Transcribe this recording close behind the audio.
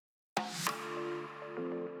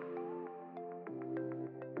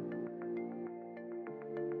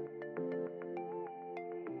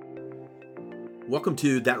Welcome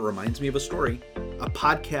to That Reminds Me of a Story, a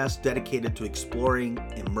podcast dedicated to exploring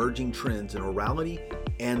emerging trends in orality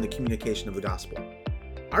and the communication of the gospel.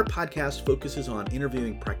 Our podcast focuses on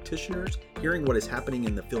interviewing practitioners, hearing what is happening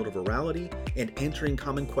in the field of orality, and answering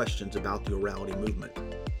common questions about the orality movement.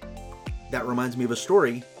 That Reminds Me of a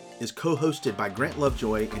Story is co-hosted by Grant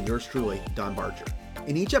Lovejoy and yours truly, Don Barger.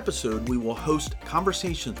 In each episode, we will host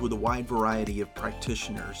conversations with a wide variety of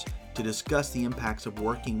practitioners to discuss the impacts of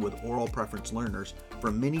working with oral preference learners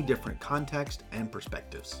from many different contexts and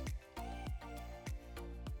perspectives.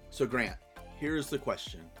 So Grant, here's the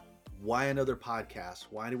question. Why another podcast?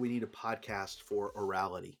 Why do we need a podcast for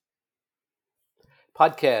orality?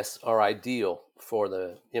 Podcasts are ideal for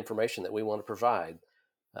the information that we want to provide.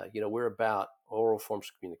 We're about oral forms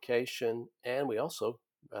of communication, and we also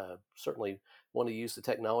certainly want to use the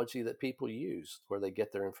technology that people use where they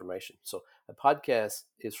get their information. So a podcast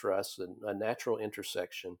is for us a natural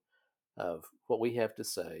intersection of what we have to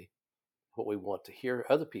say, what we want to hear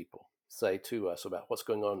other people say to us about what's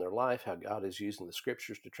going on in their life, how God is using the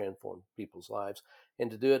scriptures to transform people's lives, and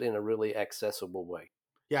to do it in a really accessible way.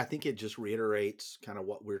 Yeah, I think it just reiterates kind of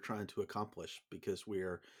what we're trying to accomplish because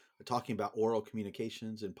we're talking about oral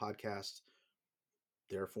communications and podcasts.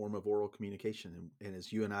 They're a form of oral communication. And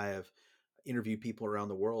as you and I have interviewed people around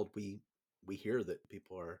the world, we hear that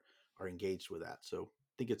people are engaged with that. So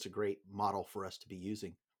I think it's a great model for us to be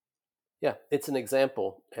using. Yeah, it's an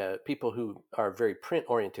example. People who are very print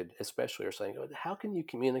oriented, especially, are saying, "Oh, how can you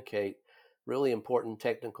communicate really important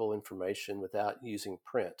technical information without using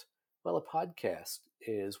print?" Well, a podcast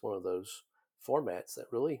is one of those formats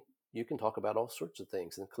that really you can talk about all sorts of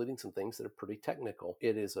things, including some things that are pretty technical.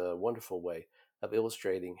 It is a wonderful way of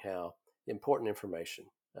illustrating how important information,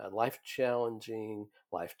 life challenging,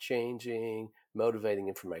 life changing, motivating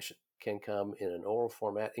information can come in an oral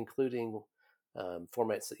format, including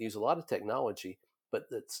formats that use a lot of technology, but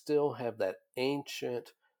that still have that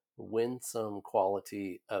ancient, winsome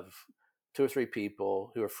quality of two or three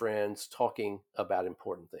people who are friends talking about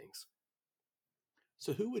important things.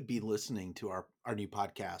 So who would be listening to our new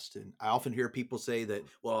podcast? And I often hear people say that,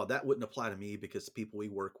 well, that wouldn't apply to me because the people we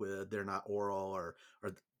work with, they're not oral or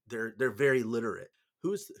they're very literate.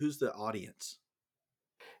 Who's the audience?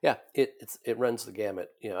 Yeah, it runs the gamut.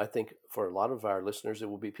 I think for a lot of our listeners, it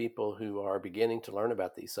will be people who are beginning to learn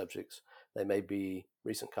about these subjects. They may be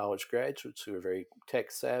recent college graduates who are very tech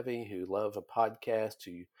savvy, who love a podcast,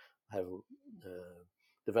 who have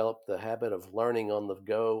developed the habit of learning on the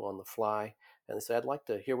go, on the fly, and they say, "I'd like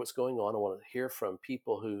to hear what's going on. I want to hear from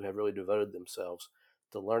people who have really devoted themselves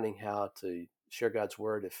to learning how to share God's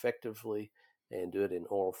word effectively and do it in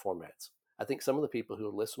oral formats." I think some of the people who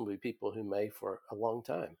listen will be people who may, for a long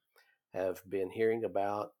time, have been hearing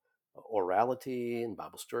about orality and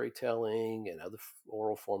Bible storytelling and other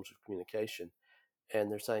oral forms of communication. And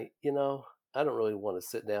they're saying, I don't really want to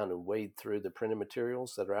sit down and wade through the printed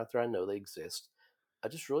materials that are out there. I know they exist. I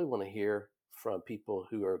just really want to hear from people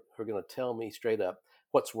who are going to tell me straight up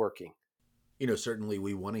what's working. Certainly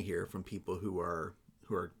we want to hear from people who are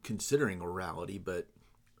considering orality, but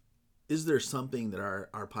is there something that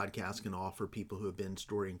our podcast can offer people who have been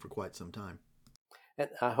storying for quite some time? And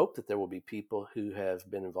I hope that there will be people who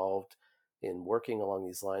have been involved in working along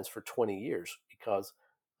these lines for 20 years because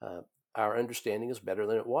uh, our understanding is better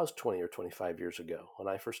than it was 20 or 25 years ago.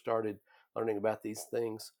 When I first started learning about these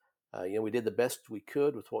things, we did the best we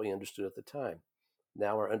could with what we understood at the time.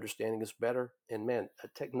 Now our understanding is better, and man,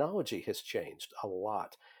 technology has changed a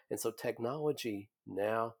lot. And so technology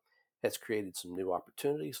now has created some new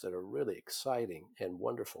opportunities that are really exciting and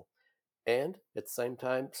wonderful. And at the same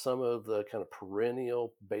time, some of the kind of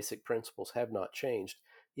perennial basic principles have not changed,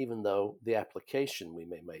 even though the application we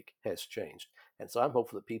may make has changed. And so I'm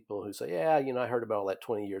hopeful that people who say, "Yeah, I heard about all that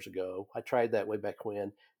 20 years ago. I tried that way back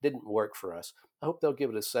when, didn't work for us." I hope they'll give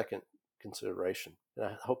it a second consideration. And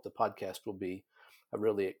I hope the podcast will be a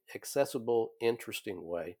really accessible, interesting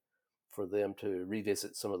way for them to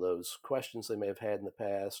revisit some of those questions they may have had in the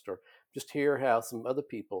past, or just hear how some other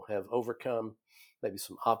people have overcome maybe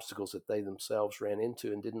some obstacles that they themselves ran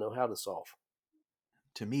into and didn't know how to solve.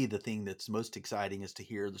 To me, the thing that's most exciting is to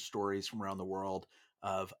hear the stories from around the world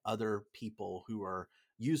of other people who are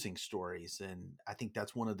using stories. And I think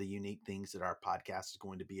that's one of the unique things that our podcast is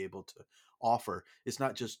going to be able to offer. It's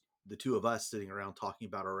not just the two of us sitting around talking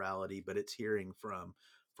about orality, but it's hearing from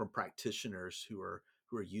practitioners who are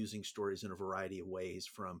using stories in a variety of ways,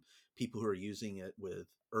 from people who are using it with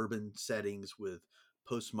urban settings, with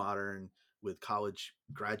postmodern, with college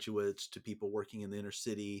graduates, to people working in the inner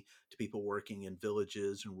city, to people working in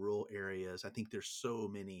villages and rural areas. I think there's so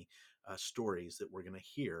many stories that we're going to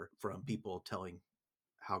hear from people telling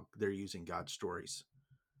how they're using God's stories.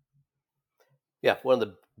 Yeah, one of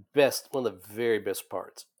the very best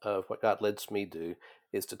parts of what God lets me do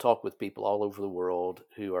is to talk with people all over the world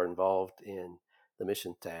who are involved in the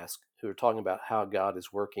mission task, who are talking about how God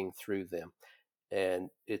is working through them. And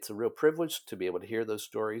it's a real privilege to be able to hear those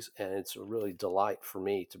stories, and it's a really delight for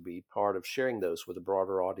me to be part of sharing those with a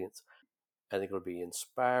broader audience. I think it'll be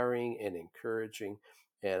inspiring and encouraging,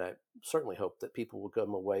 and I certainly hope that people will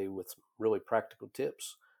come away with some really practical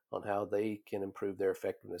tips on how they can improve their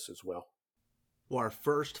effectiveness as well. Well, our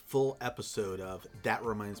first full episode of That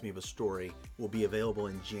Reminds Me of a Story will be available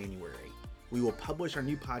in January. We will publish our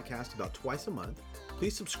new podcast about twice a month.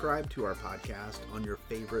 Please subscribe to our podcast on your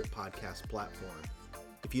favorite podcast platform.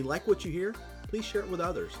 If you like what you hear, please share it with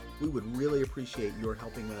others. We would really appreciate your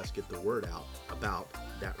helping us get the word out about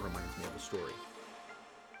That Reminds Me of a Story.